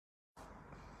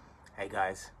Hey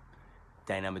guys,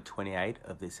 day number 28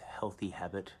 of this healthy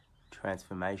habit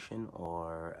transformation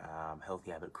or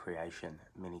healthy habit creation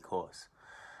mini course.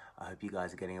 I hope you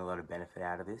guys are getting a lot of benefit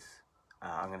out of this.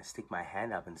 I'm going to stick my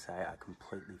hand up and say I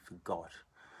completely forgot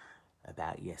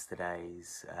about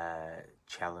yesterday's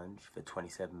challenge for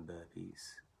 27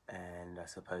 burpees, and I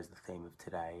suppose the theme of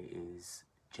today is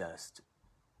just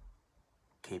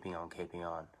keeping on.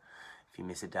 If you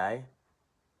miss a day,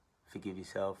 forgive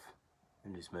yourself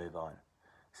and just move on.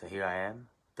 So here I am,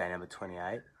 day number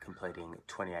 28, completing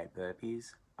 28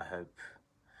 burpees. I hope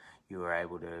you were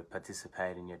able to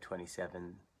participate in your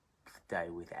 27th day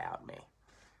without me.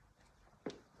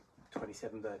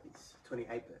 27 burpees,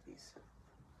 28 burpees.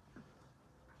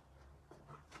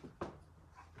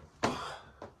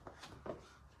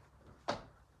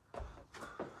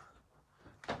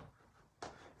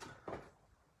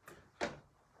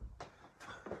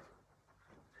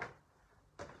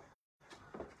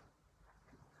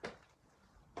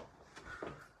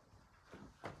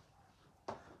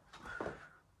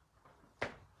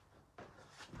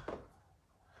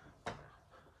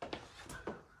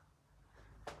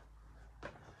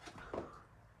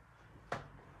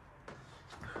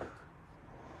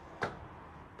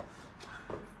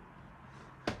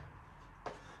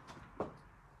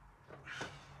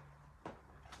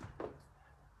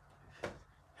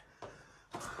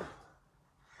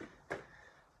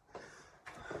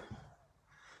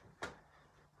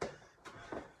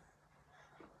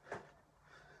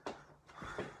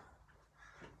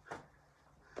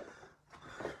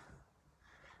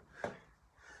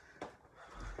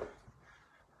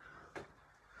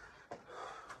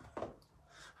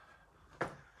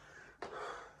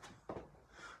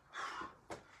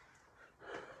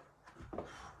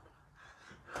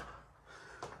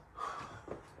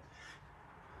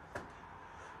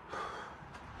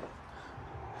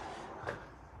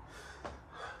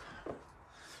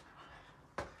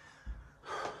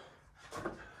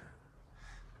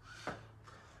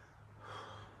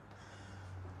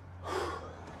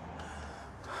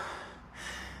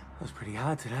 That was pretty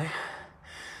hard today.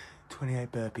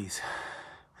 28 burpees.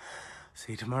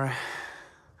 See you tomorrow.